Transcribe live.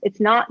It's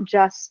not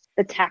just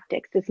the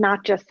tactics. It's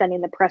not just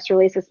sending the press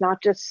release. It's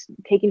not just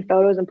taking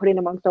photos and putting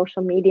them on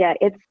social media.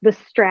 It's the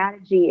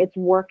strategy. It's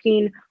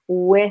working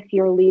with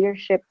your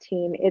leadership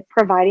team. It's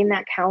providing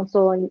that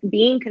counsel and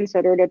being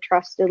considered a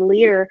trusted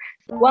leader.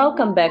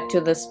 Welcome back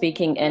to the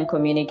Speaking and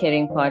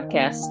Communicating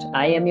podcast.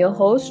 I am your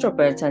host,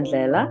 Roberta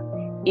Ndlela.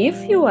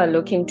 If you are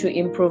looking to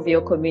improve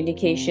your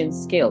communication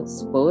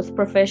skills, both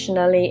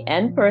professionally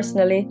and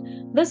personally,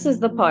 this is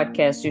the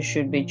podcast you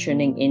should be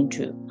tuning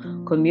into.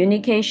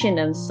 Communication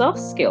and soft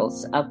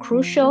skills are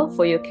crucial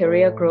for your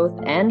career growth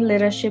and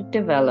leadership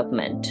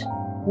development.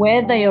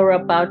 Whether you're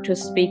about to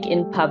speak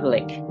in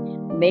public,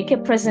 make a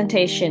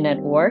presentation at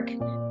work,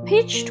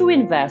 pitch to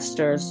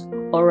investors,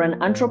 or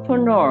an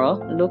entrepreneur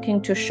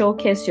looking to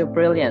showcase your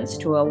brilliance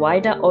to a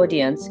wider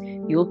audience,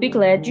 you'll be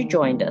glad you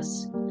joined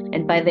us.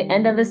 And by the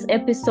end of this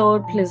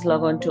episode, please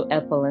log on to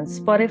Apple and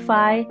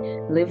Spotify,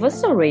 leave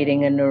us a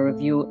rating and a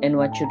review and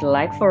what you'd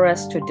like for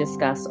us to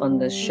discuss on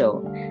this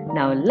show.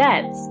 Now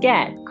let's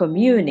get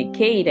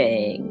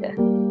communicating.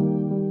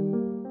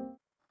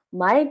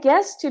 My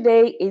guest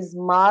today is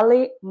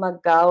Molly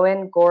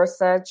McGowan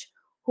Gorsuch,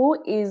 who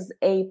is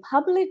a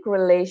public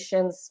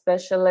relations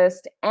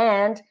specialist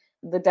and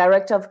the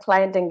Director of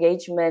Client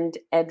Engagement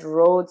at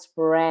Rhodes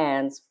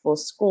Brands for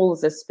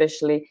schools,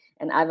 especially,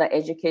 and other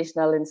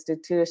educational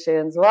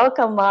institutions.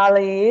 Welcome,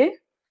 Molly.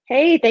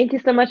 Hey, thank you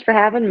so much for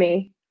having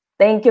me.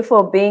 Thank you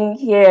for being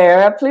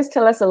here. Please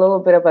tell us a little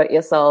bit about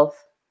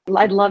yourself.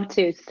 I'd love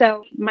to.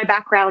 So my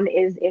background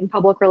is in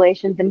public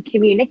relations and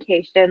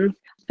communications,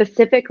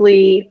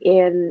 specifically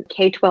in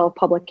K-12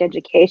 public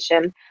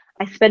education.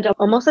 I spent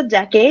almost a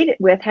decade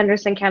with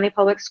Henderson County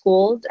Public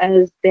Schools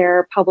as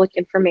their public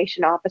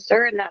information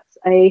officer, and that's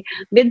a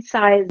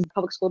mid-sized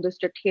public school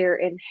district here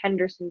in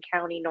Henderson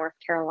County, North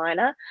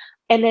Carolina.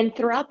 And then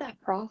throughout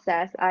that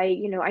process, I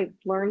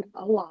learned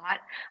a lot.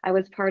 I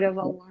was part of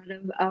a lot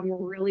of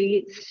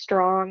really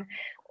strong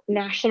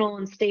national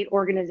and state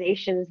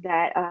organizations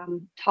that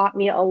taught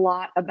me a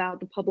lot about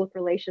the public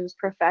relations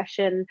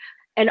profession,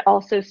 and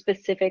also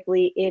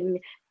specifically in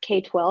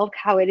K-12,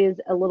 how it is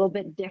a little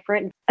bit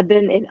different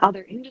than in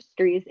other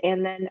industries.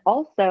 And then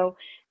also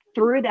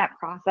through that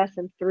process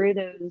and through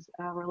those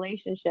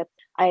relationships,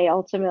 I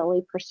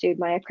ultimately pursued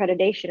my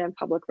accreditation in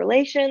public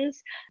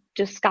relations,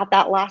 just got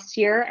that last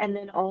year, and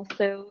then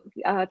also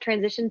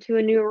transitioned to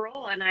a new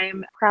role. And I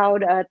am a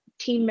proud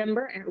team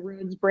member at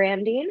Rhodes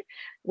Branding,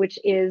 which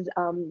is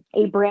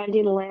a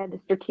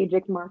branding-led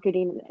strategic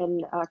marketing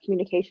and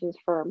communications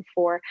firm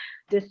for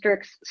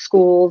districts,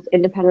 schools,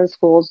 independent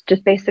schools,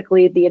 just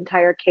basically the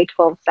entire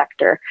K-12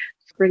 sector,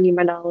 bringing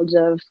my knowledge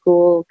of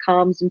school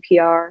comms and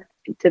PR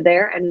to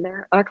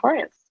their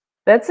clients.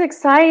 That's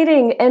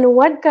exciting. And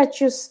what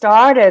got you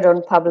started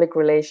on public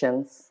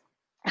relations?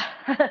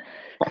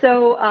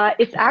 So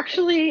it's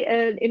actually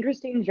an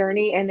interesting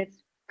journey, and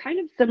it's kind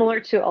of similar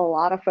to a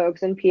lot of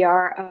folks in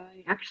PR.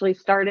 I actually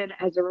started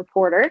as a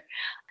reporter.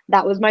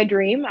 That was my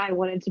dream. I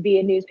wanted to be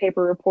a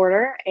newspaper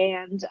reporter,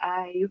 and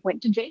I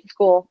went to J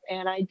school,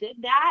 and I did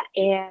that,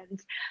 and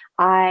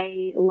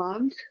I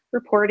loved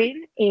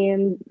reporting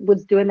and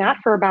was doing that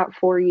for about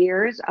 4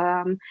 years.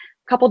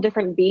 Couple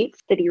different beats,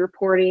 city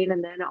reporting,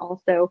 and then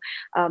also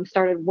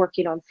started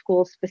working on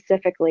schools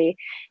specifically.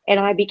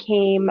 And I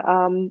became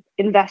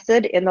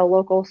invested in the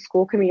local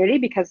school community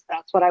because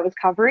that's what I was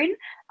covering.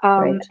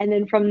 Right. And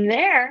then from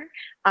there,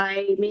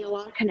 I made a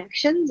lot of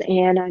connections,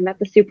 and I met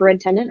the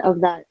superintendent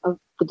of the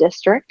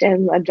district,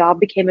 and a job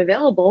became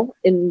available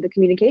in the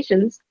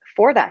communications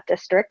for that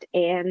district,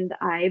 and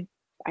I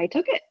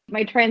took it.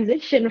 My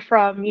transition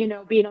from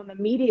being on the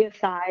media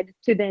side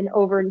to then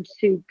over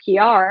into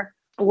PR,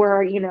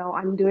 where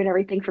I'm doing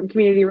everything from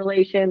community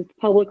relations,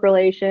 public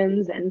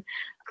relations, and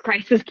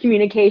crisis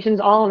communications,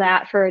 all of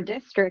that for a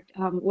district,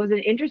 was an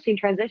interesting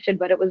transition,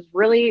 but it was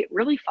really,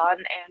 really fun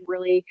and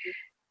really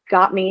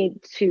got me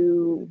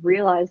to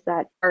realize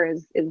that PR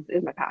is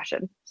my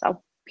passion.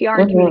 So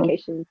PR and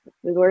communications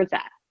is where it's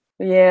at.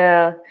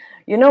 Yeah.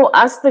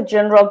 As the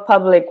general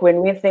public,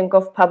 when we think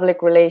of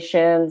public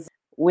relations,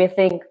 we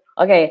think,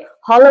 okay,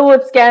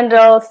 Hollywood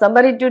scandal,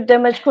 somebody do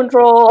damage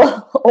control,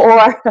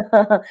 or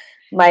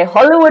my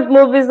Hollywood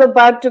movie is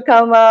about to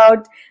come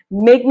out,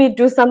 make me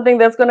do something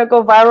that's going to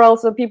go viral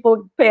so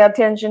people pay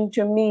attention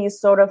to me,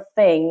 sort of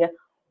thing.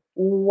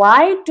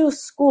 Why do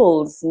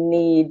schools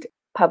need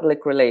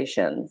public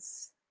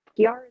relations?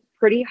 PR is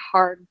pretty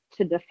hard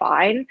to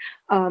define,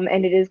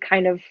 and it is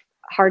kind of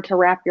hard to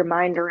wrap your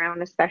mind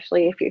around,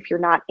 especially if you're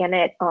not in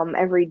it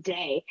every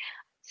day.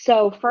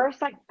 So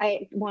first,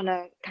 I want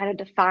to kind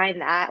of define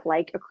that,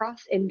 like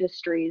across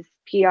industries,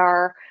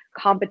 PR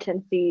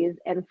competencies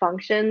and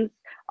functions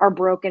are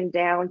broken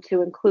down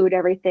to include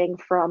everything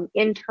from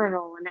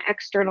internal and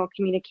external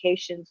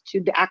communications to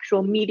the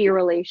actual media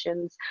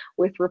relations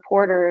with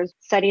reporters,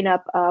 setting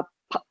up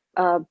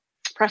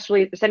press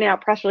release, sending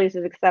out press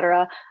releases,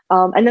 etc.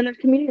 And then there's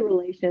community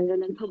relations,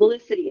 and then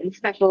publicity and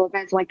special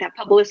events like that.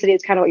 Publicity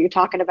is kind of what you're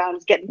talking about,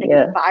 is getting things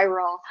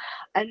viral.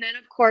 And then,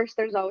 of course,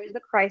 there's always the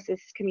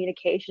crisis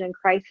communication and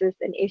crisis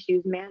and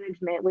issues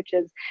management, which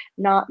is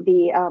not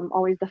the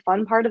always the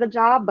fun part of the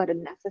job, but a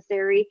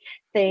necessary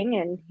thing.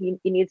 And you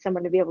need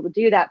someone to be able to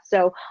do that.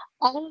 So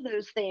all of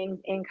those things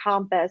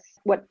encompass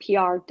what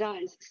PR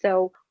does.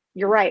 So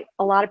you're right.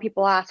 A lot of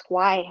people ask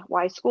why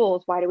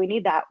schools? Why do we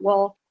need that?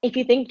 Well, if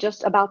you think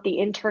just about the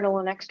internal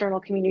and external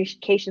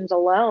communications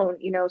alone,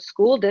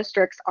 school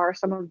districts are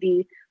some of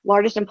the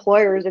largest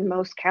employers in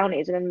most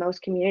counties and in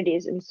most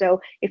communities. And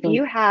so if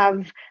you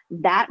have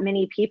that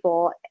many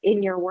people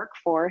in your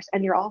workforce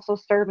and you're also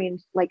serving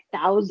like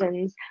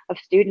thousands of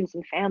students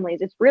and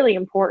families, it's really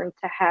important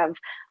to have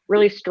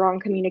really strong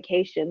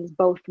communications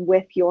both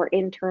with your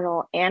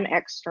internal and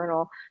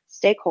external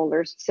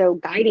stakeholders. So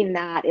guiding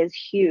that is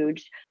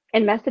huge.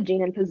 And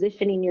messaging and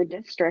positioning your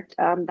district,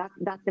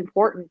 that's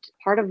important.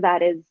 Part of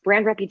that is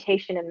brand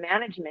reputation and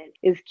management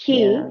is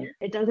key. Yeah.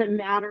 It doesn't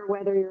matter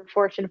whether you're a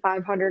Fortune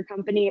 500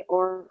 company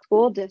or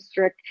school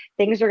district,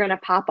 things are going to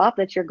pop up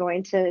that you're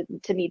going to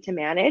need to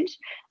manage.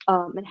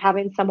 And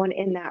having someone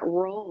in that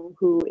role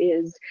who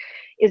is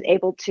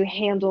able to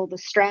handle the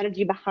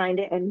strategy behind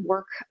it and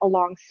work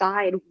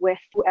alongside with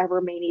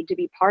whoever may need to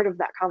be part of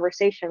that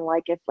conversation.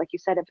 Like you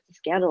said, if it's a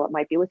scandal, it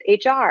might be with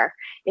HR,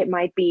 it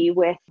might be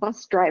with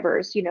bus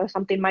drivers,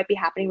 something might be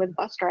happening with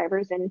bus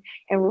drivers and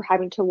we're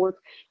having to work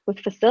with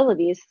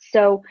facilities.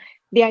 So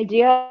the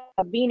idea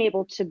of being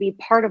able to be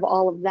part of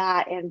all of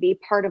that and be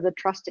part of the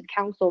trusted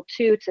council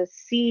too, to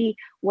see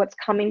what's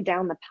coming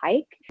down the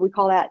pike. We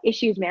call that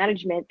issues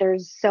management.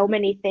 There's so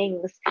many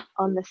things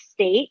on the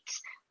state,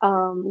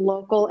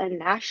 local and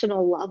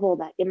national level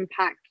that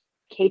impact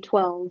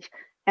K-12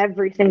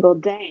 every single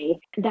day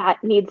that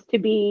needs to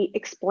be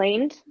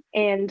explained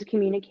and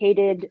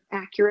communicated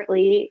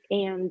accurately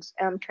and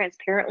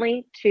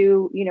transparently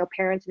to,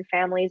 parents and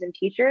families and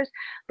teachers,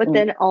 but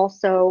then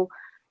also,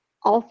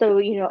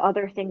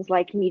 other things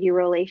like media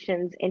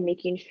relations and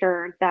making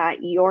sure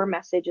that your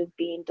message is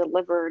being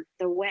delivered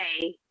the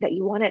way that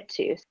you want it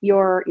to.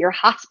 Your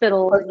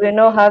hospital. We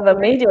know how the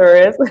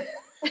media is.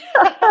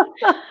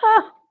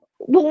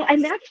 Well,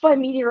 and that's why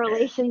media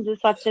relations is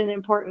such an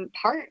important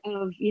part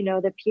of,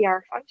 the PR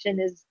function,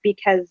 is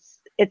because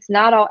it's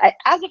not all,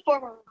 as a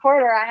former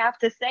reporter, I have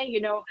to say,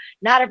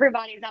 not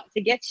everybody's out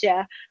to get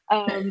you.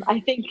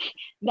 I think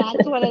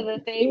that's one of the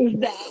things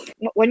that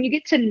when you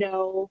get to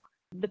know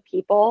the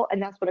people,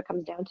 and that's what it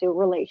comes down to,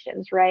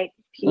 relations, right?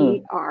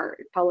 PR,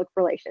 public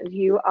relations,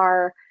 you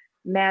are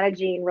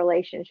managing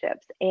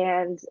relationships,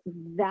 and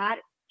that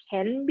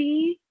can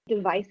be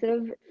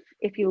divisive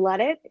if you let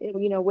it,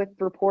 with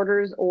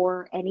reporters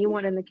or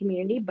anyone in the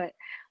community. But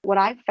what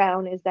I've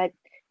found is that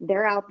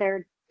they're out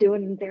there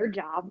doing their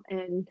job,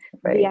 and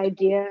the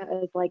idea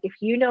is like, if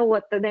you know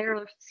what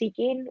they're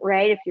seeking,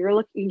 right? If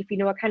you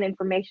know what kind of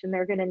information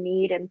they're going to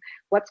need and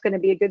what's going to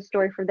be a good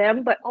story for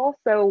them, but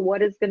also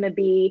what is going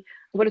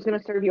to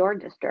serve your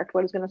district,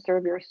 what is going to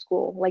serve your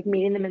school, like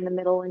meeting them in the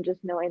middle and just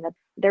knowing that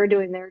they're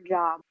doing their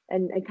job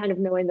and kind of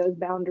knowing those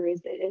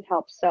boundaries, it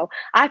helps. So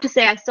I have to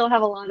say, I still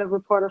have a lot of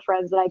reporter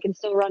friends that I can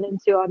still run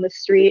into on the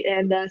street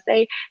and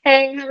say,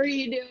 hey, how are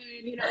you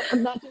doing?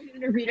 I'm not doing an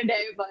interview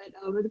today, but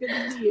it's good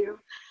to see you.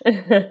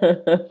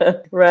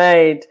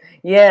 Right.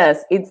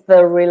 Yes, it's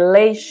the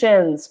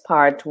relations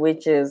part,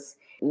 which is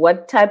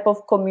what type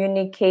of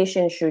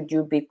communication should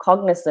you be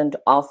cognizant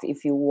of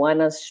if you want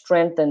to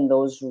strengthen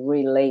those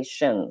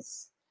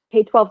relations?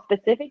 K-12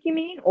 specific, you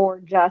mean, or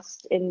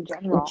just in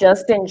general?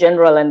 Just in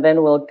general, and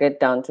then we'll get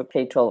down to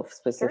K-12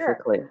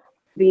 specifically. Sure.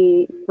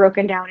 Be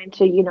broken down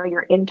into,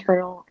 your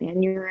internal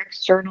and your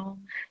external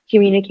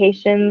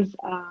communications,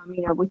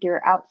 with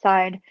your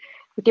outside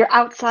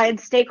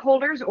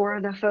stakeholders or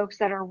the folks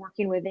that are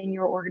working within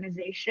your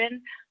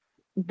organization.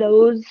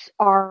 Those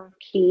are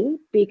key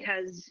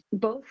because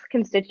both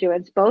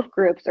constituents, both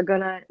groups are going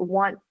to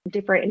want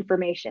different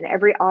information.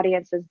 Every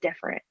audience is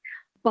different,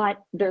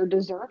 but they're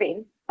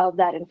deserving of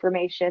that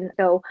information.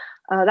 So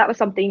that was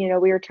something,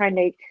 we were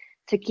trying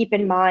to keep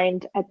in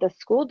mind at the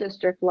school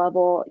district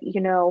level,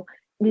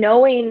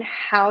 knowing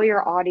how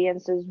your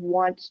audiences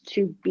want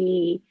to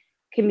be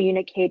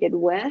communicated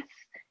with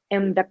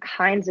and the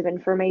kinds of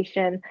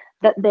information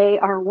that they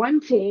are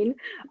wanting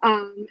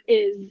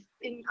is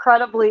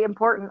incredibly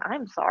important.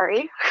 I'm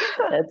sorry.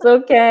 That's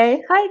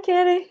okay. Hi,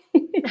 Kitty.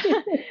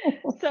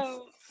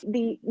 So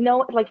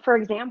for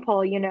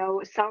example,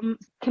 some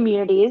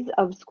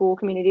school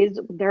communities,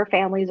 their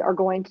families are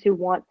going to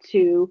want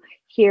to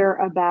hear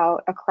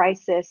about a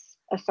crisis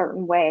a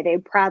certain way.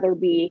 They'd rather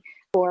be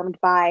informed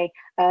by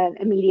an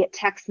immediate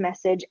text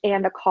message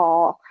and a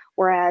call,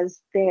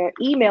 whereas their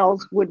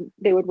emails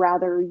they would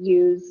rather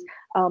use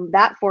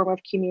that form of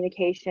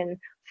communication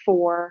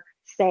for,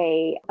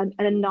 say,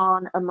 a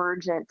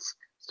non-emergent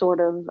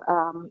sort of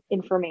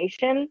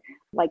information,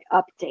 like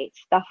updates,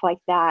 stuff like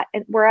that.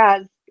 And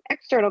whereas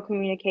external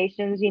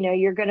communications,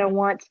 you're going to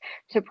want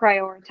to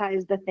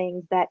prioritize the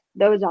things that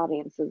those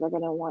audiences are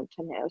going to want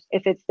to know.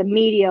 If it's the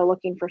media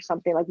looking for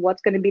something, like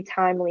what's going to be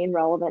timely and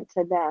relevant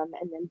to them,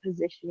 and then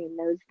positioning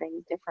those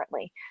things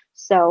differently.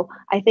 So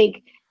I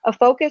think a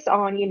focus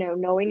on,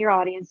 knowing your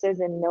audiences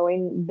and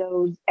knowing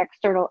those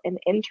external and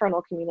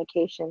internal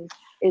communications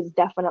is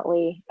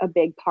definitely a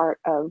big part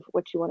of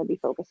what you want to be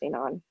focusing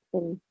on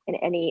in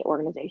any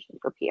organization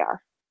for PR.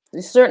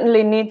 You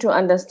certainly need to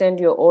understand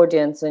your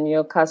audience and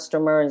your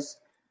customers,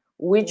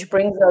 which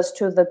brings us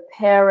to the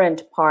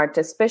parent part,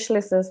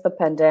 especially since the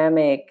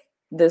pandemic.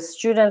 The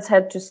students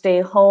had to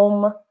stay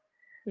home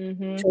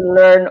to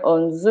learn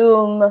on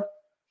Zoom.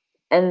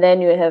 And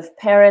then you have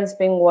parents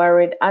being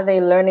worried, are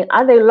they learning?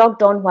 Are they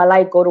logged on while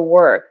I go to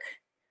work?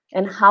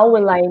 And how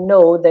will I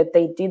know that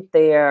they did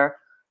their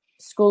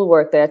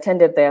schoolwork, they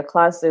attended their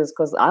classes?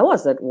 Because I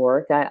was at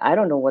work. I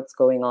don't know what's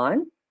going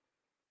on.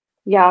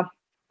 Yeah,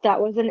 that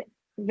was a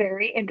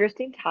very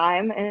interesting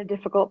time and a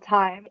difficult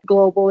time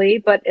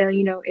globally. But,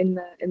 in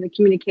the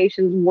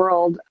communications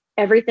world,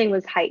 everything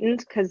was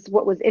heightened, because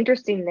what was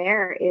interesting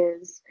there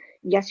is,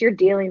 yes, you're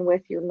dealing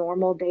with your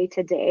normal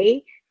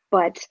day-to-day,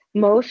 but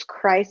most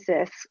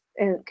crisis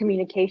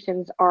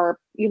communications are,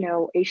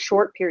 a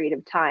short period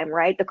of time,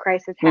 right? The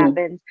crisis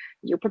happens,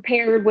 you're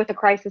prepared with a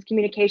crisis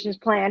communications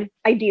plan,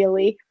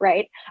 ideally,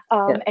 right?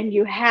 And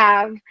you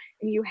have,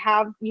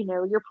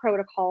 your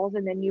protocols,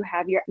 and then you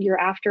have your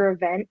after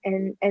event,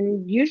 and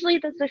usually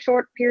that's a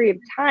short period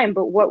of time.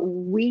 But what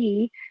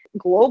we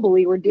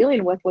globally were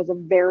dealing with was a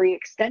very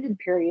extended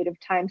period of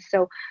time.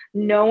 So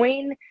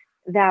knowing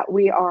that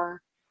we are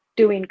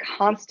doing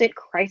constant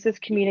crisis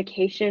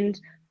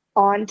communications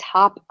on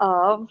top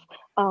of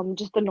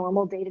just the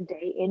normal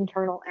day-to-day,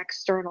 internal,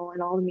 external,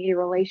 and all the media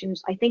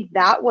relations, I think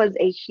that was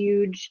a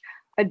huge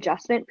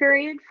adjustment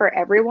period for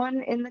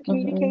everyone in the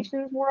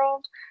communications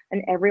world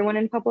and everyone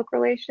in public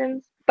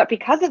relations. But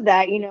because of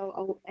that,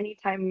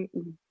 anytime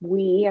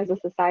we as a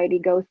society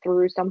go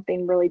through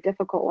something really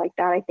difficult like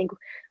that, I think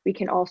we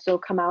can also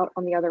come out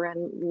on the other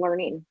end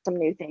learning some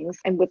new things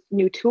and with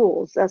new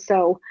tools.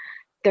 So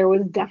there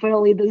was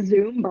definitely the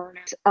Zoom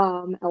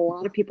burnout. A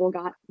lot of people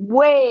got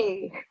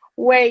way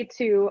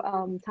too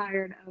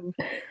tired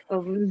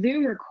of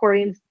Zoom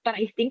recordings, but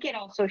I think it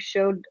also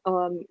showed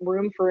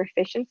room for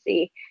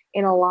efficiency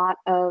in a lot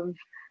of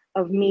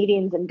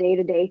meetings and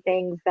day-to-day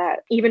things,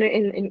 that even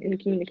in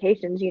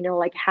communications,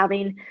 like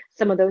having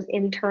some of those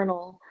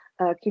internal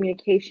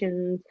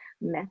communications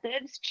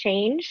methods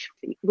change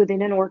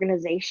within an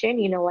organization,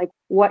 like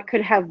what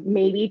could have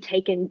maybe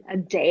taken a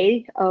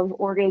day of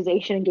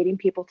organization and getting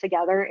people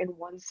together in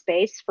one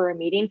space for a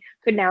meeting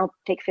could now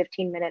take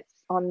 15 minutes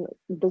on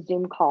the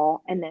Zoom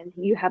call, and then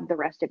you have the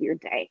rest of your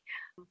day.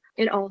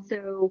 And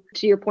also,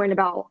 to your point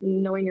about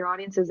knowing your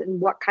audiences and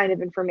what kind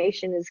of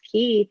information is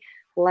key,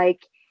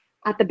 like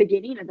at the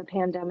beginning of the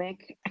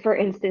pandemic, for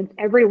instance,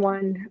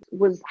 everyone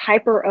was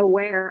hyper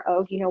aware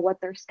of,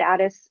 what their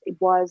status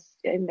was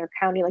in their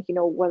county, like,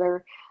 whether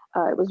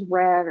it was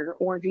red or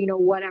orange,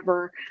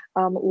 whatever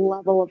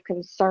level of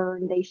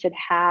concern they should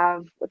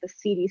have, what the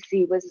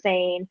CDC was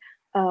saying.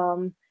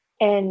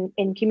 And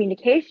in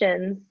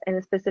communications,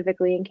 and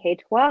specifically in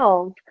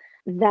K-12,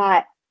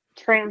 that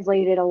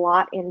translated a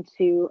lot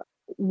into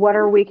what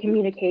are we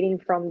communicating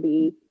from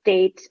the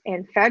state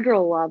and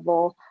federal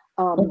level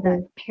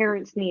that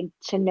parents need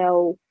to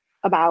know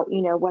about,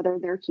 whether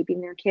they're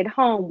keeping their kid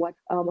home, what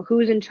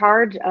who's in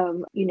charge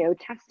of,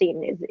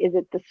 testing. Is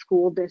it the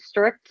school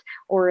district,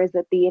 or is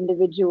it the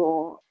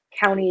individual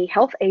county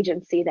health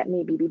agency that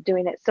maybe be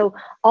doing it? So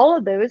all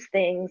of those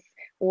things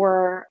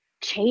were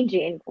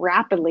changing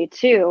rapidly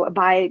too,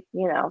 by,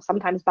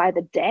 sometimes by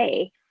the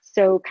day.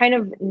 So kind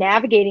of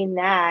navigating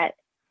that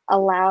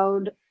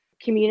allowed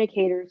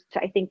communicators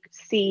to, I think,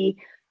 see,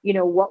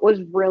 what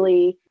was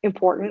really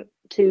important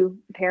to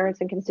parents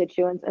and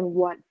constituents and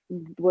what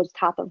was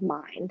top of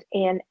mind.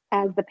 And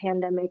as the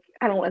pandemic,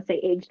 I don't want to say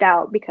aged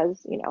out,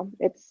 because,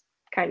 it's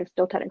kind of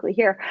still technically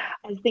here,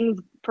 as things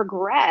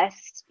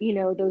progressed,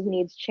 those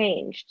needs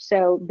changed.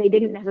 So they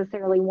didn't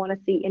necessarily want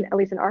to see, at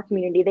least in our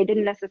community, they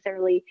didn't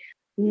necessarily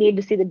need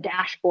to see the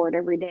dashboard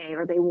every day,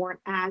 or they weren't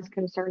as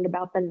concerned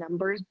about the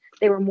numbers.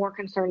 They were more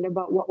concerned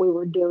about what we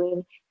were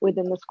doing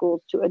within the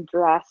schools to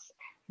address.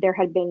 There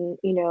had been,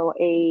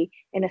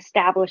 an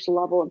established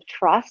level of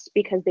trust,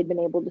 because they'd been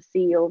able to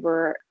see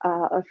over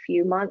a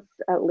few months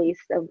at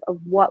least of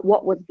what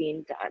was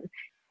being done.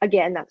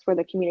 Again, that's where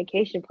the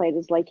communication played,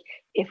 is like,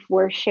 if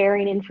we're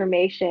sharing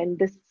information,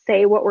 just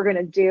say what we're going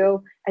to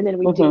do, and then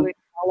we do it,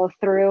 follow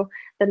through,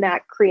 then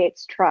that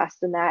creates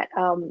trust, and that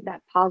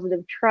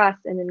positive trust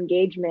and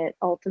engagement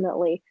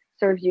ultimately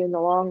serves you in the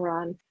long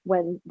run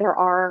when there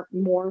are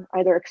more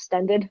either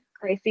extended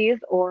crises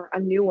or a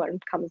new one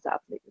comes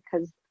up,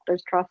 because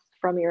there's trust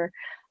from your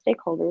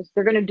stakeholders.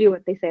 They're going to do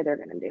what they say they're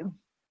going to do.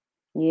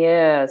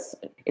 Yes,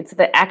 it's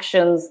the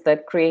actions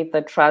that create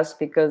the trust,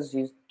 because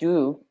you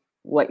do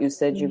what you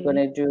said you're going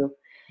to do.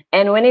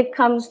 And when it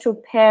comes to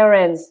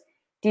parents,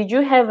 Did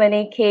you have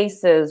any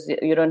cases,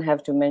 you don't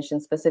have to mention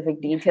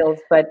specific details,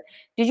 but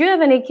did you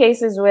have any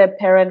cases where a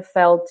parent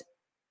felt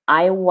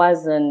I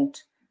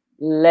wasn't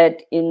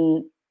let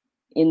in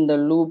the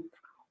loop,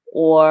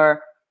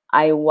 or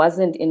I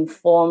wasn't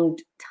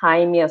informed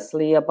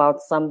timeously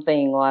about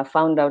something, or I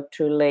found out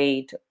too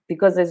late?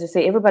 Because as you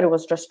say, everybody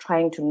was just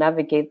trying to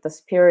navigate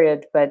this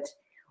period, but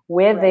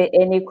were there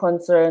any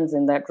concerns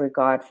in that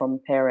regard from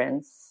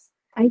parents?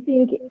 I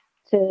think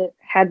to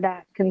had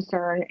that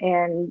concern,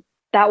 and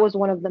that was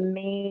one of the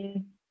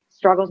main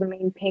struggles, the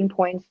main pain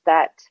points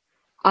that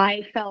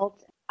I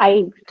felt.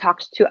 I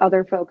talked to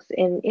other folks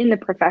in the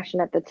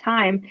profession at the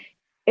time.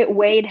 It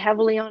weighed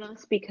heavily on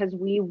us because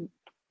we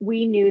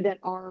knew that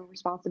our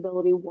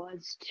responsibility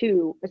was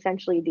to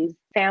essentially these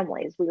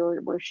families.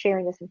 We're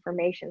sharing this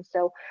information.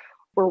 So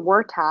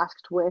we're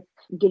tasked with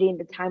getting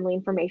the timely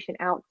information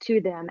out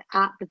to them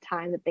at the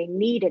time that they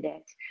needed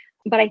it.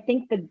 But I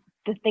think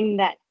the thing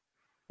that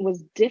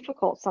was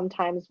difficult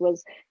sometimes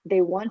was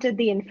they wanted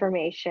the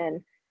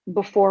information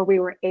before we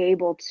were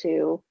able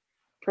to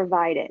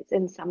provide it.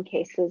 In some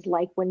cases,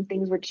 like when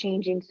things were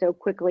changing so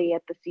quickly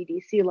at the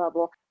CDC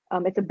level,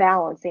 it's a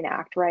balancing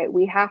act, right?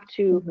 We have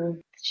to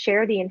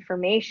share the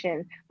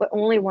information, but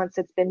only once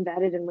it's been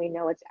vetted and we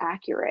know it's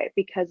accurate.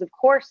 Because of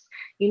course,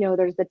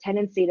 there's the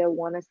tendency to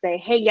want to say,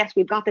 hey, yes,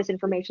 we've got this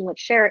information,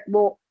 let's share it.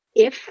 Well,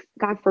 if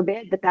God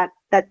forbid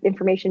that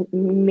information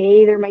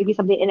there might be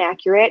something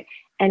inaccurate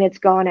and it's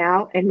gone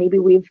out and maybe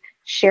we've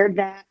shared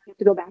that, we have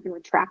to go back and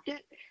retract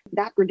it.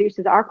 That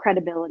reduces our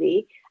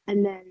credibility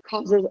and then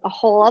causes a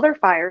whole other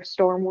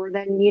firestorm where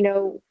then,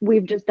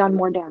 we've just done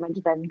more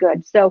damage than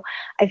good. So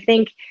I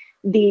think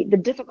the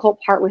difficult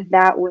part with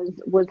that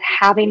was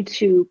having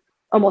to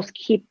almost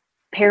keep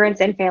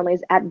parents and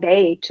families at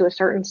bay to a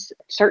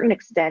certain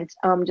extent,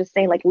 just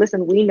saying like,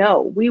 listen, we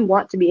know we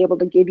want to be able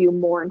to give you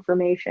more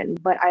information,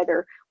 but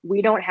either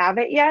we don't have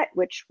it yet,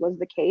 which was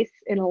the case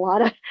in a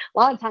lot of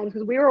times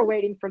because we were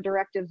waiting for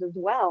directives as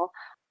well,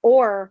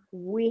 or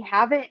we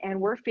have it and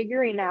we're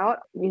figuring out,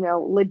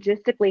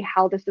 logistically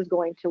how this is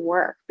going to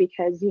work.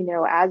 Because,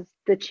 as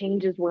the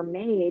changes were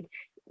made,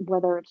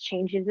 whether it's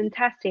changes in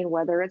testing,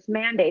 whether it's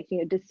mandates,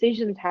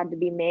 decisions had to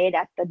be made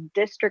at the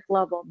district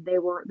level. There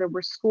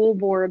were school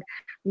board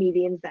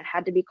meetings that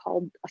had to be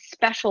called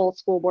special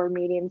school board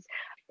meetings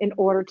in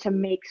order to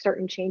make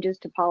certain changes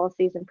to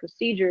policies and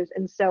procedures.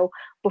 And so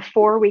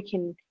before we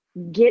can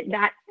get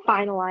that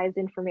finalized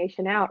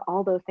information out,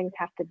 all those things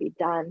have to be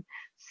done.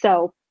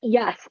 So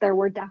yes, there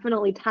were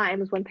definitely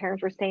times when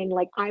parents were saying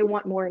like, I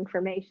want more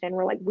information.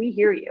 We're like, we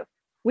hear you.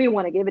 We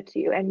want to give it to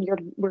you and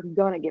we're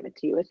going to give it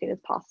to you as soon as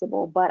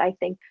possible. But I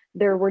think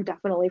there were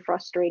definitely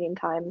frustrating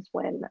times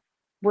when,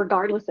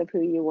 regardless of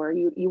who you were,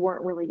 you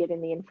weren't really getting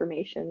the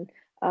information,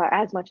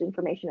 as much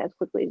information as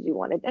quickly as you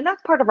wanted. And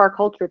that's part of our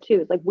culture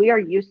too. It's like we are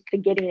used to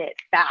getting it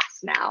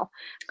fast now.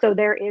 So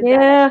there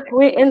is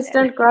we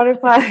instant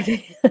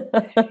gratified.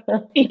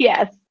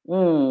 Yes.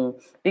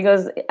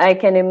 Because I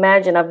can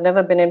imagine, I've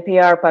never been in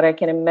PR, but I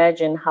can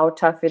imagine how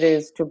tough it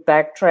is to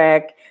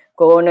backtrack,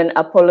 go on an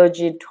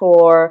apology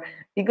tour.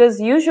 Because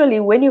usually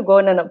when you go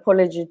on an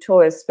apology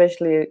tour,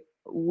 especially,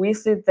 we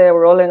sit there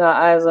rolling our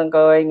eyes and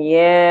going,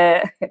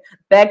 yeah,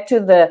 back to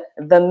the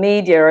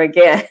media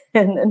again,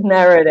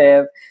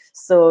 narrative.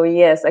 So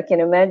yes, I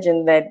can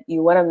imagine that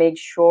you want to make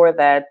sure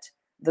that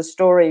the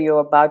story you're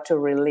about to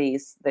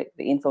release, the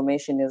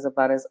information is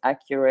about as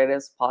accurate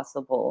as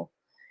possible.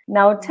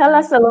 Now, tell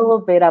us a little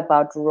bit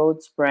about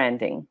Rhodes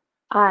Branding.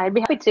 I'd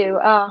be happy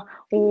to.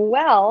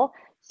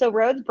 So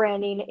Rhodes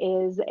Branding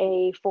is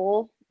a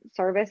full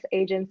service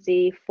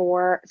agency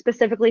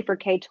specifically for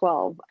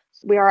K-12.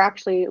 We are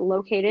actually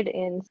located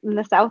in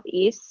the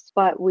Southeast,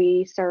 but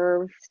we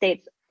serve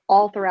states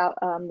all throughout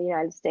the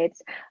United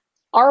States.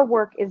 Our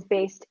work is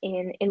based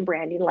in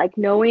branding, like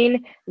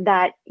knowing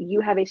that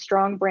you have a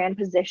strong brand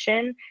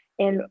position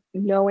and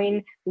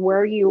knowing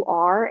where you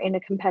are in a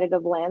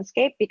competitive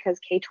landscape, because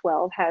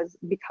K-12 has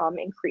become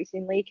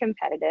increasingly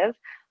competitive.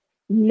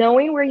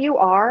 Knowing where you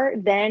are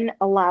then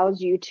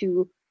allows you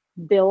to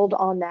build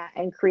on that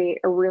and create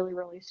a really,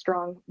 really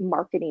strong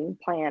marketing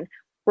plan.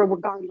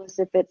 Regardless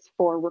if it's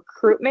for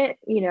recruitment,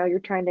 you're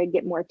trying to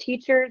get more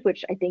teachers,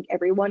 which I think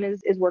everyone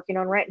is working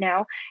on right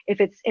now.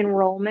 If it's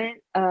enrollment,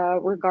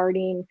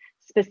 regarding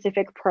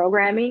specific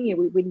programming,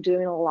 we've been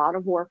doing a lot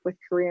of work with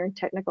career and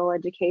technical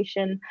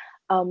education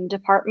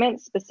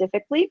departments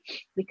specifically,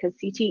 because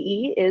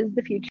CTE is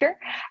the future,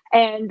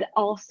 and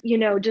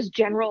also, just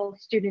general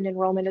student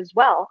enrollment as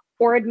well,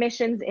 or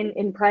admissions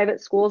in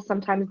private schools.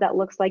 Sometimes that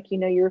looks like,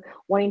 you're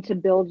wanting to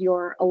build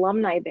your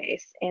alumni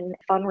base and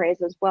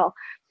fundraise as well.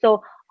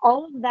 So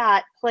all of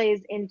that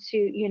plays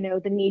into,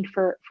 the need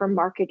for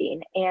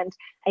marketing. And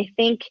I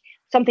think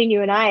something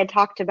you and I had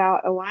talked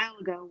about a while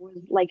ago was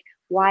like,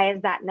 why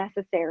is that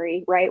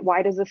necessary, right?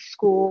 Why does a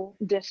school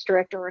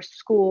district or a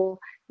school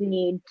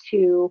need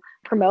to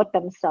promote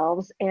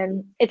themselves?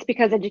 And it's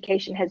because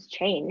education has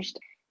changed.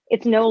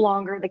 It's no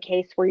longer the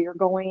case where you're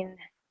going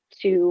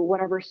to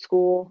whatever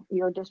school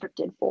your district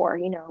did for,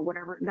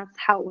 whatever. That's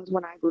how it was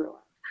when I grew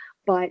up.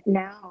 But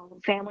now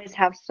families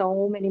have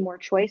so many more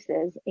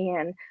choices,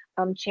 and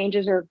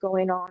changes are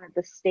going on at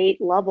the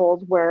state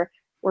levels where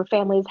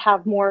families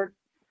have more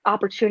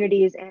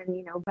opportunities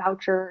and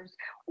vouchers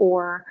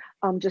or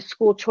just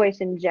school choice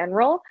in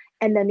general.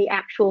 And then the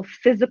actual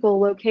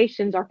physical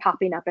locations are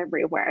popping up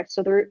everywhere,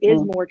 so there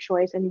is Mm. more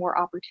choice and more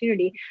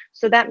opportunity.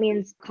 So that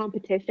means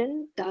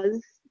competition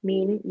does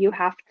mean you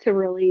have to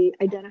really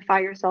identify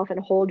yourself and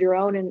hold your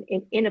own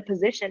in a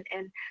position.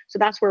 And so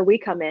that's where we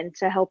come in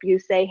to help you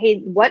say, hey,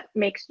 what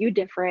makes you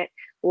different?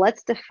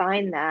 Let's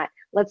define that.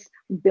 Let's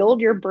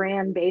build your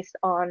brand based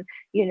on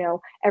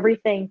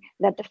everything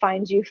that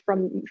defines you,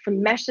 from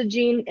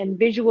messaging and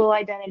visual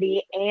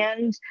identity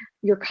and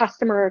your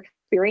customer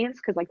experience,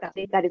 because like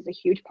that is a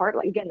huge part,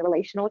 like again, the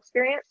relational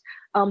experience.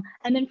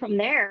 And then from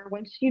there,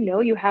 once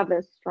you have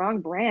a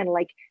strong brand,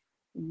 like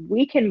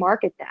we can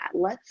market that.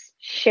 Let's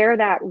share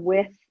that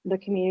with the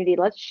community.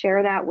 Let's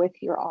share that with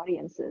your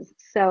audiences.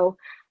 So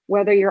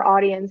whether your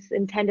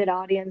intended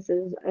audience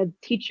is a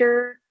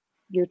teacher,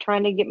 you're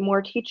trying to get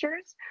more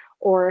teachers,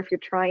 or if you're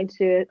trying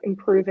to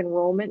improve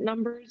enrollment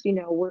numbers,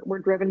 we're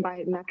driven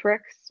by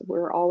metrics.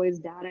 We're always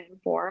data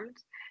informed.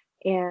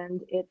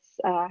 And it's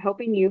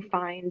helping you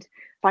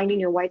finding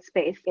your white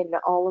space in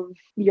all of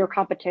your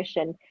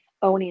competition,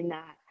 owning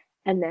that,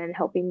 and then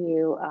helping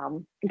you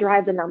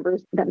drive the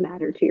numbers that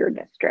matter to your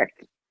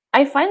district.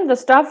 I find the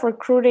staff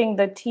recruiting,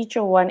 the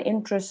teacher one,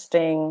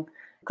 interesting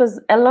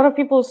because a lot of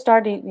people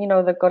study,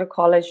 they go to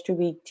college to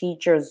be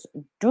teachers.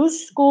 Do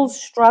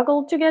schools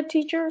struggle to get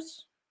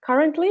teachers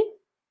currently?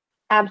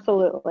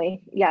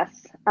 Absolutely.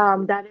 Yes.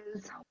 That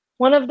is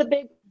one of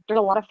there's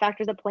a lot of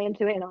factors that play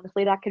into it. And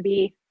honestly, that could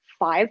be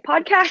 5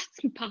 podcasts,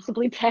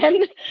 possibly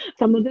 10.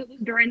 Some of it was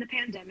during the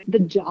pandemic. The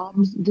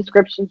jobs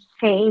descriptions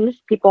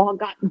changed. People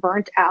got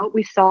burnt out.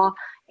 We saw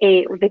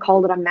they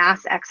called it a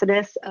mass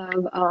exodus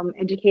of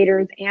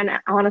educators and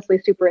honestly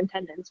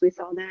superintendents. We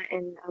saw that,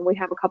 and we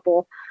have a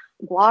couple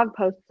blog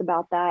posts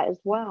about that as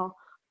well.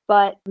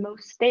 But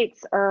most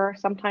states are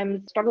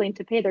sometimes struggling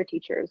to pay their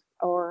teachers,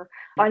 or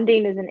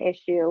funding is an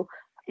issue.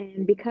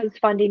 And because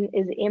funding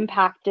is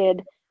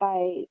impacted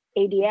by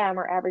ADM,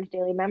 or average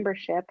daily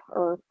membership,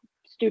 or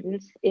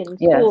students in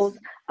schools,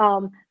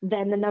 Yes.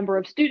 then the number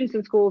of students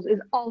in schools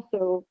is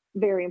also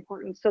very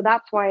important. So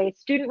that's why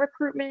student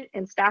recruitment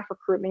and staff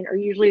recruitment are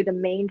usually the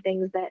main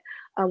things that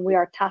we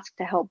are tasked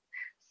to help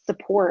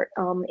support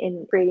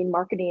in creating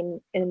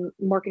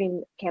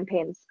marketing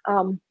campaigns.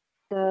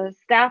 The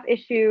staff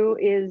issue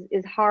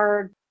is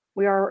hard.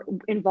 We are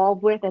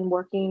involved with and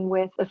working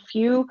with a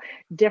few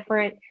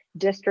different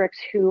districts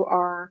who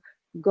are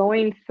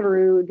going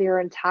through their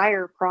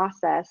entire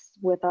process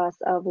with us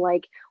of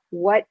like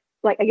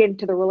again,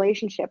 to the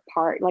relationship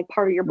part, like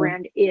part of your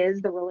brand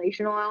is the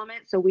relational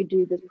element. So we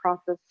do this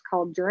process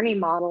called journey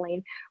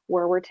modeling,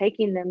 where we're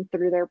taking them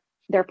through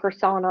their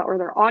persona or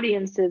their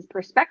audience's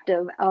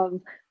perspective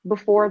of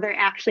before they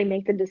actually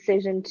make the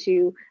decision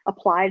to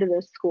apply to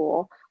this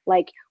school.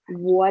 Like,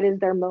 what is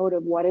their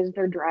motive? What is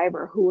their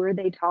driver? Who are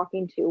they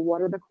talking to?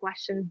 What are the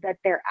questions that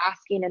they're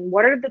asking? And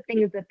what are the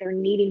things that they're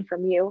needing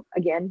from you?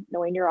 Again,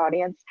 knowing your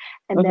audience.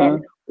 And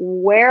then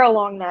where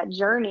along that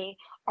journey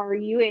are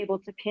you able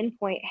to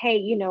pinpoint, hey,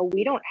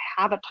 we don't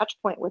have a touch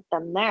point with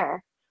them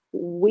there.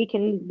 We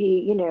can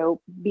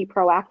be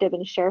proactive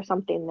and share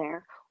something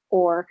there.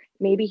 Or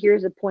maybe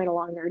here's a point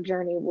along their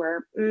journey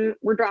where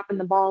we're dropping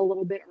the ball a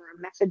little bit, or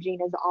our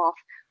messaging is off.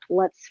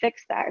 Let's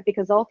fix that.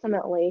 Because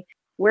ultimately,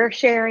 we're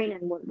sharing,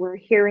 and what we're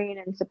hearing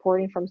and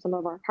supporting from some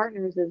of our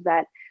partners is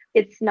that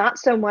it's not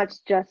so much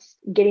just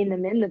getting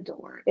them in the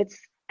door. It's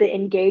the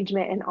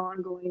engagement and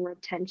ongoing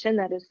retention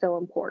that is so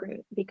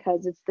important,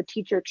 because it's the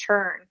teacher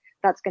churn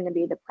that's going to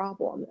be the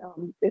problem.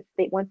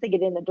 Once they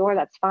get in the door,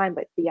 that's fine,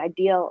 but the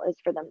ideal is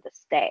for them to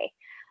stay.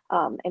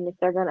 And if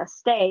they're going to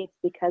stay, it's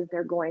because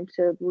they're going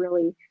to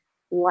really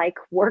like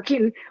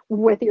working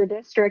with your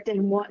district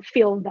and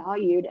feel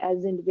valued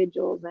as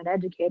individuals and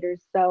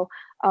educators. So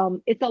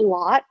it's a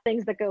lot of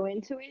things that go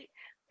into it,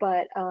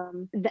 but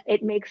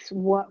it makes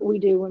what we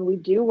do when we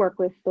do work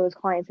with those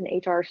clients in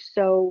HR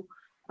so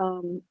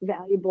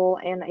valuable,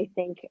 and I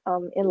think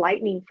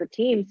enlightening for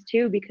teams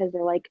too, because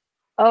they're like,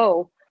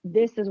 oh,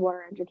 this is what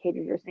our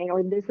educators are saying,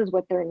 or this is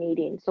what they're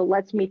needing. So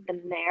let's meet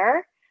them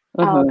there.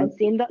 And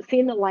seeing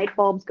the light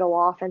bulbs go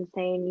off and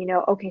saying,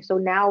 okay, so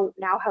now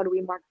how do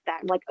we market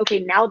that? And like, okay,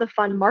 now the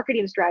fun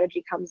marketing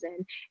strategy comes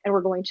in, and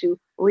we're going to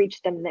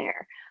reach them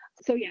there.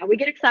 So yeah, we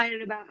get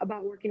excited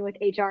about working with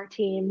HR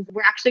teams.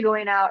 We're actually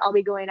I'll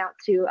be going out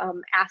to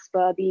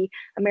ASPA, the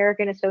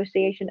American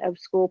Association of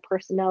School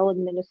Personnel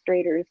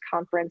Administrators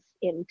conference,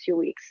 in 2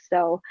 weeks.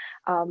 So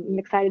I'm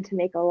excited to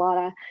make a lot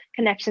of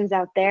connections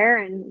out there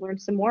and learn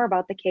some more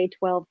about the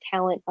K-12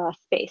 talent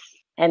space.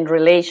 And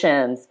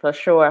relations, for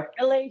sure.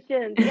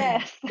 Relations,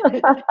 yes.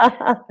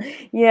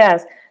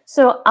 Yes.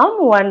 So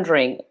I'm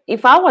wondering,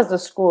 if I was a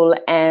school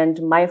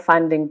and my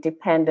funding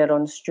depended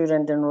on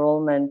student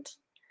enrollment,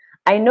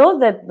 I know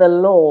that the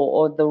law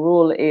or the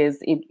rule is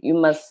you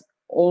must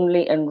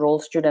only enroll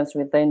students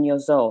within your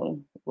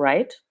zone,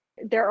 right?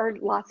 There are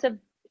lots of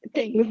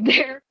things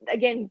there.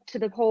 Again, to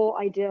the whole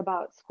idea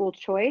about school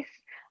choice,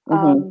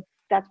 Mm-hmm.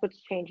 that's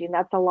what's changing.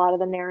 That's a lot of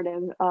the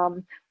narrative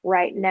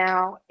right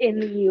now in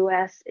the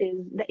US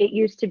is that it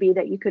used to be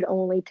that you could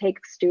only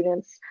take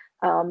students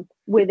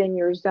within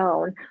your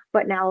zone.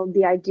 But now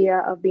the idea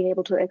of being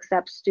able to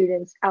accept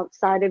students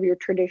outside of your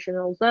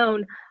traditional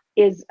zone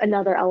is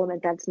another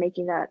element that's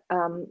making that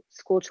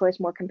school choice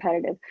more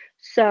competitive.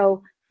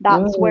 So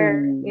that's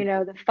where,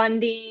 Mm. the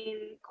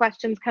funding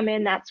questions come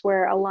in. That's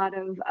where a lot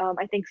of,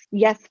 I think,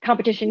 yes,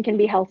 competition can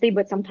be healthy,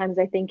 but sometimes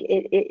I think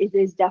it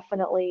is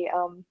definitely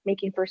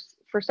making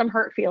for some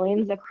hurt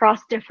feelings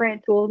across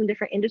different schools and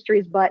different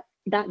industries. But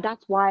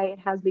that's why it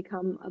has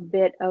become a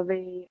bit of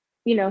a,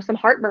 some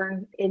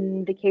heartburn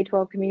in the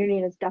K-12 community.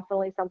 And it's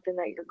definitely something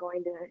that you're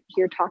going to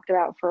hear talked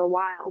about for a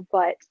while.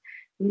 But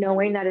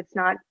knowing that it's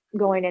not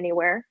going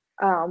anywhere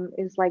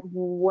is like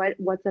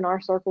what's in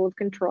our circle of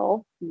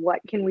control,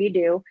 what can we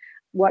do,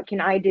 what can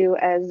I do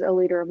as a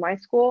leader of my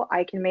school.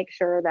 I can make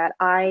sure that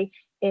I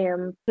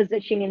am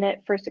positioning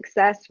it for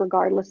success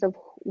regardless of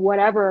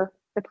whatever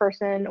the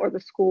person or the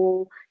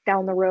school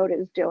down the road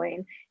is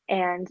doing,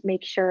 and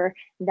make sure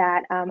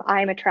that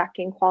I'm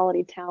attracting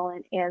quality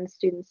talent and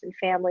students and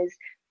families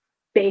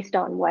based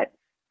on what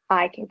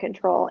I can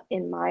control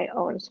in my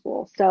own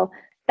school. So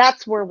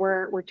that's where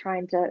we're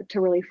trying to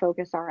really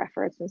focus our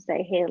efforts and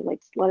say, hey,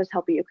 let us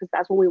help you, because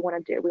that's what we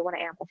want to do. We want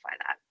to amplify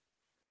that.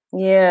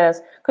 Yes,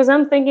 because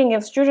I'm thinking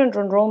if student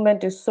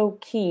enrollment is so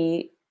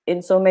key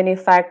in so many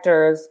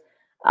factors,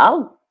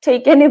 I'll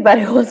take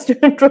anybody who wants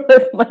to enroll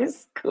at my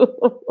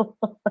school.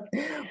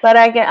 But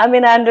I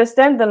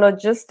understand the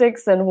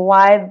logistics and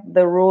why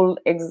the rule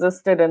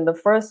existed in the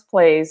first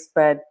place.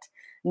 But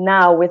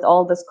now with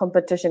all this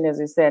competition, as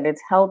you said,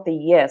 it's healthy.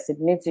 Yes, it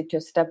needs you to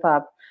step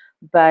up.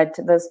 But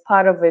there's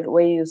part of it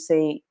where you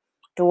say,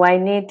 do I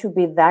need to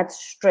be that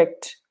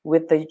strict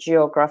with the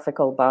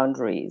geographical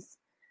boundaries?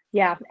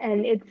 Yeah,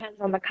 and it depends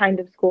on the kind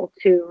of school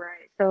too,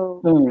 right?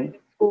 So Mm.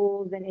 private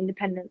schools and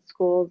independent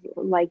schools,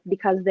 like,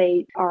 because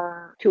they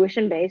are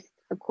tuition based,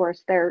 of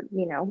course, they're,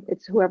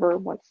 it's whoever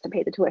wants to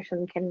pay the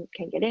tuition can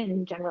get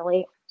in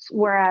generally.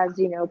 Whereas,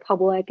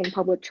 public and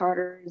public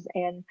charters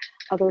and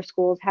other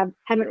schools have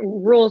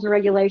rules and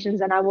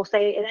regulations, and I will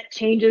say that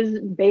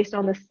changes based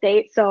on the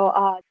state. So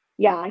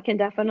yeah, I can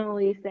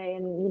definitely say,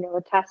 and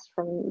attest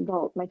from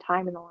my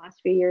time in the last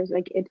few years,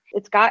 like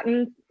it's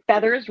gotten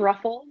feathers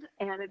ruffled,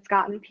 and it's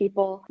gotten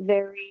people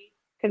very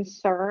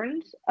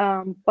concerned.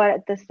 But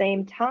at the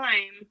same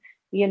time,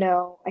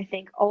 I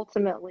think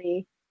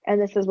ultimately, and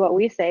this is what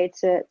we say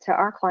to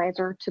our clients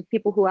or to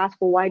people who ask,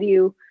 well, why do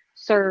you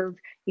serve,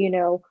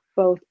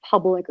 both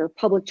public or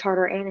public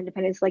charter and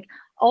independence? Like,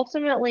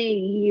 ultimately,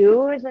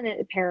 you as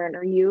a parent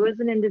or you as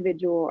an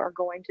individual are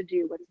going to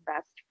do what's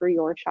best for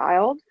your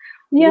child.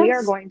 We are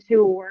Yes. going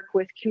to work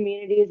with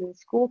communities and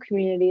school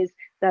communities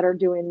that are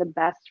doing the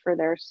best for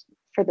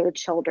their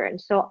children.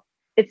 So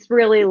it's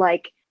really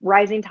like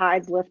rising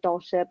tides lift all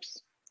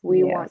ships.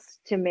 We want Yes.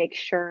 to make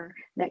sure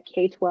that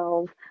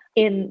K-12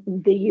 in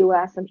the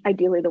US and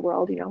ideally the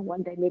world,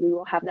 one day maybe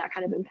we'll have that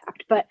kind of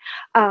impact, but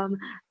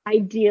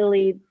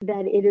ideally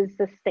that it is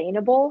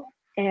sustainable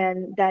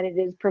and that it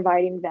is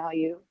providing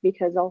value,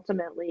 because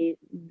ultimately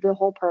the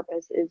whole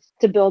purpose is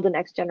to build the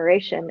next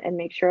generation and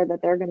make sure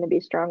that they're going to be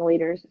strong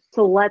leaders.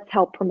 So let's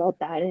help promote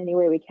that in any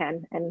way we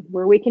can. And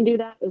where we can do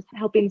that is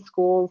helping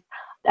schools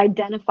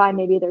identify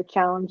maybe their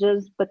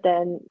challenges, but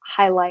then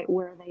highlight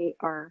where they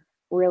are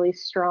really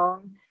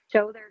strong,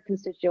 show their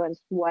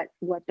constituents what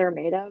they're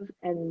made of,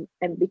 and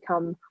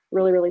become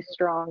really, really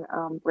strong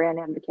brand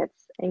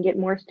advocates and get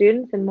more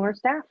students and more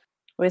staff.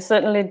 We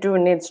certainly do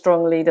need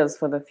strong leaders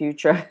for the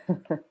future.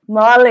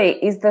 Molly,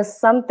 is there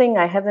something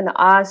I haven't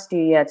asked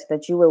you yet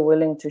that you were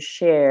willing to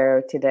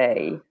share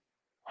today?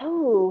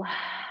 Oh,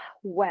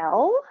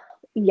 well,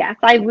 yes,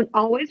 I would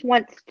always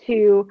want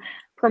to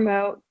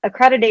promote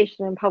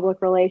accreditation in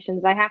public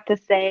relations. I have to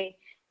say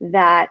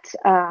that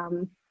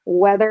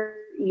whether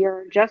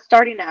you're just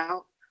starting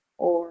out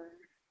or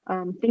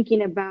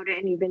thinking about it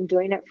and you've been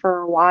doing it for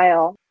a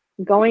while,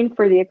 going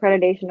for the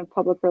accreditation of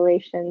public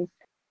relations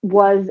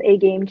was a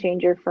game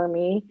changer for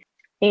me.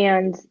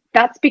 And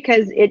that's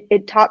because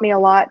it taught me a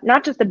lot,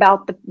 not just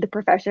about the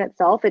profession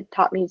itself. It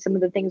taught me some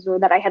of the things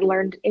that I had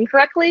learned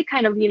incorrectly,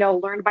 kind of,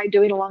 learned by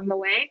doing along the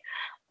way.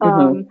 Mm-hmm.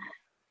 Um,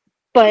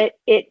 but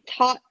it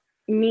taught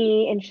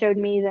me and showed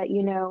me that,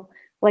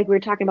 like we were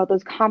talking about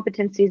those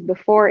competencies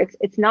before,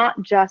 it's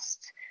not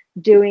just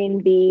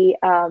doing the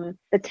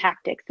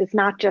tactics. It's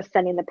not just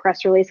sending the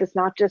press release. It's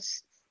not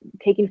just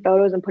taking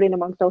photos and putting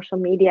them on social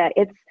media.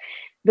 It's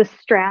the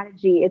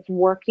strategy. It's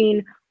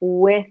working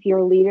with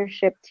your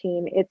leadership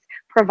team. It's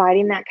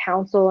providing that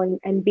counsel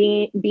and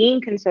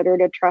being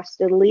considered a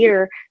trusted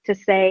leader to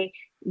say,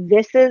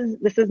 this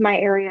is my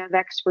area of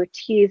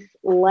expertise.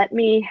 Let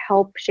me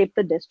help shape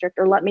the district,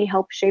 or let me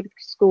help shape the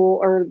school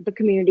or the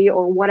community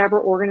or whatever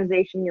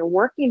organization you're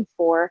working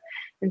for,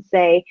 and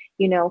say,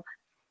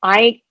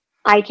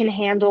 I can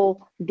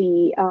handle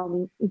the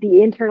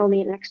internal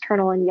need and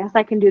external, and yes,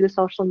 I can do the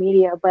social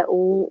media, but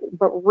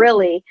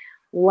really,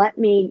 let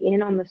me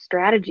in on the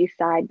strategy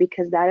side,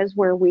 because that is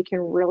where we can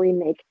really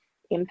make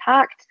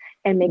impact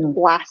and make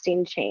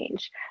lasting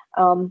change.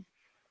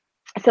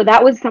 So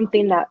that was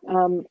something that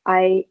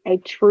I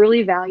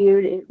truly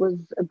valued. It was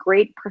a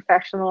great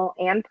professional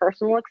and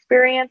personal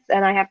experience.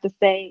 And I have to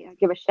say, I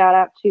give a shout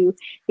out to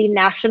the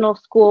National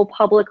School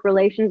Public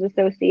Relations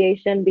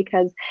Association,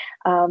 because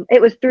it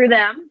was through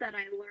them that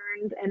I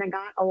learned and I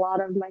got a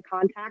lot of my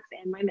contacts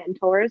and my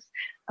mentors.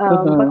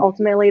 But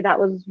ultimately, that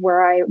was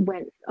where I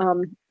went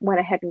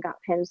ahead and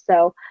got pinned.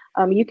 So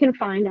you can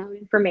find out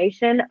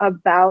information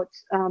about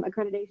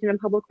accreditation and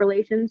public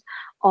relations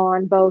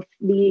on both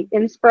the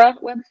INSPRA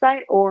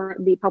website or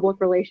the Public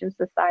Relations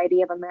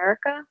Society of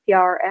America,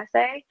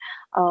 PRSA.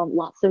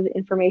 Lots of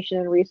information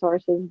and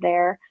resources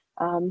there.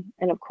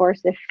 And of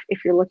course, if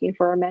you're looking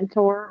for a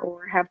mentor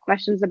or have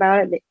questions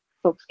about it,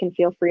 folks can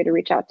feel free to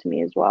reach out to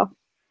me as well.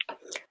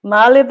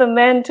 Molly the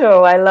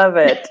mentor, I love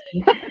it.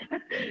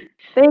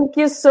 Thank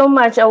you so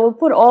much. I will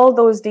put all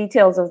those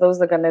details of those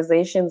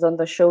organizations on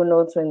the show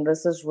notes when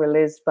this is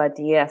released. But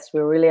yes, we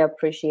really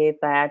appreciate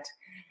that.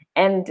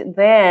 And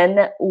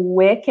then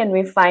where can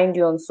we find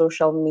you on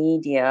social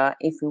media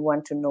if we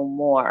want to know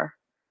more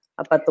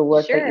about the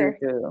work that you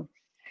do?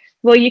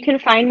 Well, you can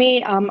find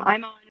me. I'm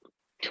on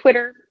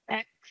Twitter,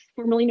 X,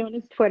 formerly known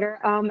as Twitter,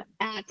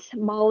 at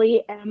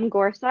Molly M.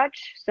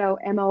 Gorsuch. So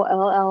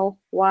MollymGorsuch,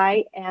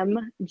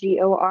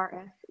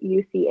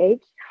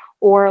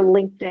 or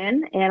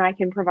LinkedIn. And I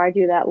can provide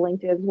you that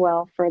link as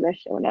well for the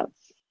show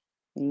notes.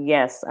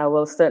 Yes, I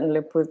will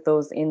certainly put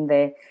those in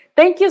there.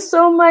 Thank you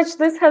so much.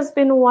 This has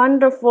been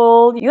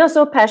wonderful. You are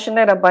so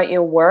passionate about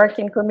your work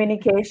in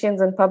communications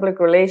and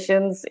public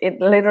relations. It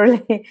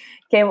literally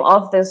came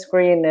off the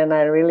screen and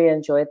I really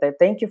enjoyed that.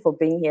 Thank you for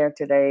being here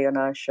today on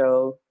our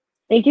show.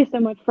 Thank you so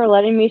much for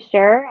letting me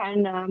share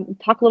and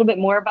talk a little bit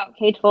more about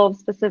K-12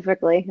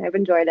 specifically. I've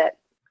enjoyed it.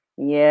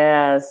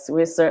 Yes,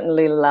 we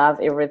certainly love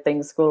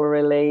everything school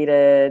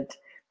related.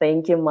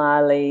 Thank you,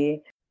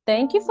 Molly.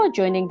 Thank you for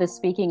joining the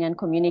Speaking and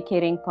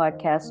Communicating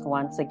podcast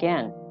once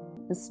again.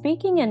 The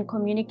Speaking and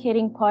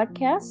Communicating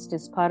podcast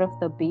is part of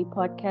the B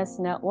Podcast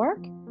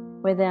Network,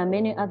 where there are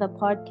many other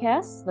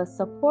podcasts that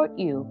support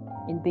you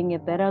in being a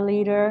better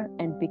leader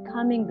and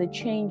becoming the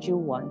change you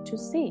want to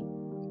see.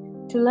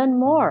 To learn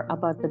more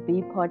about the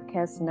B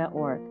Podcast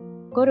Network,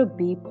 go to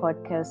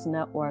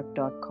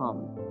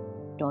bpodcastnetwork.com.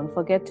 Don't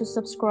forget to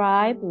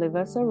subscribe, leave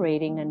us a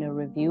rating and a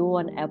review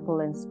on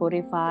Apple and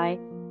Spotify,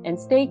 and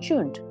stay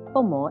tuned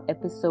for more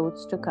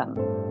episodes to come.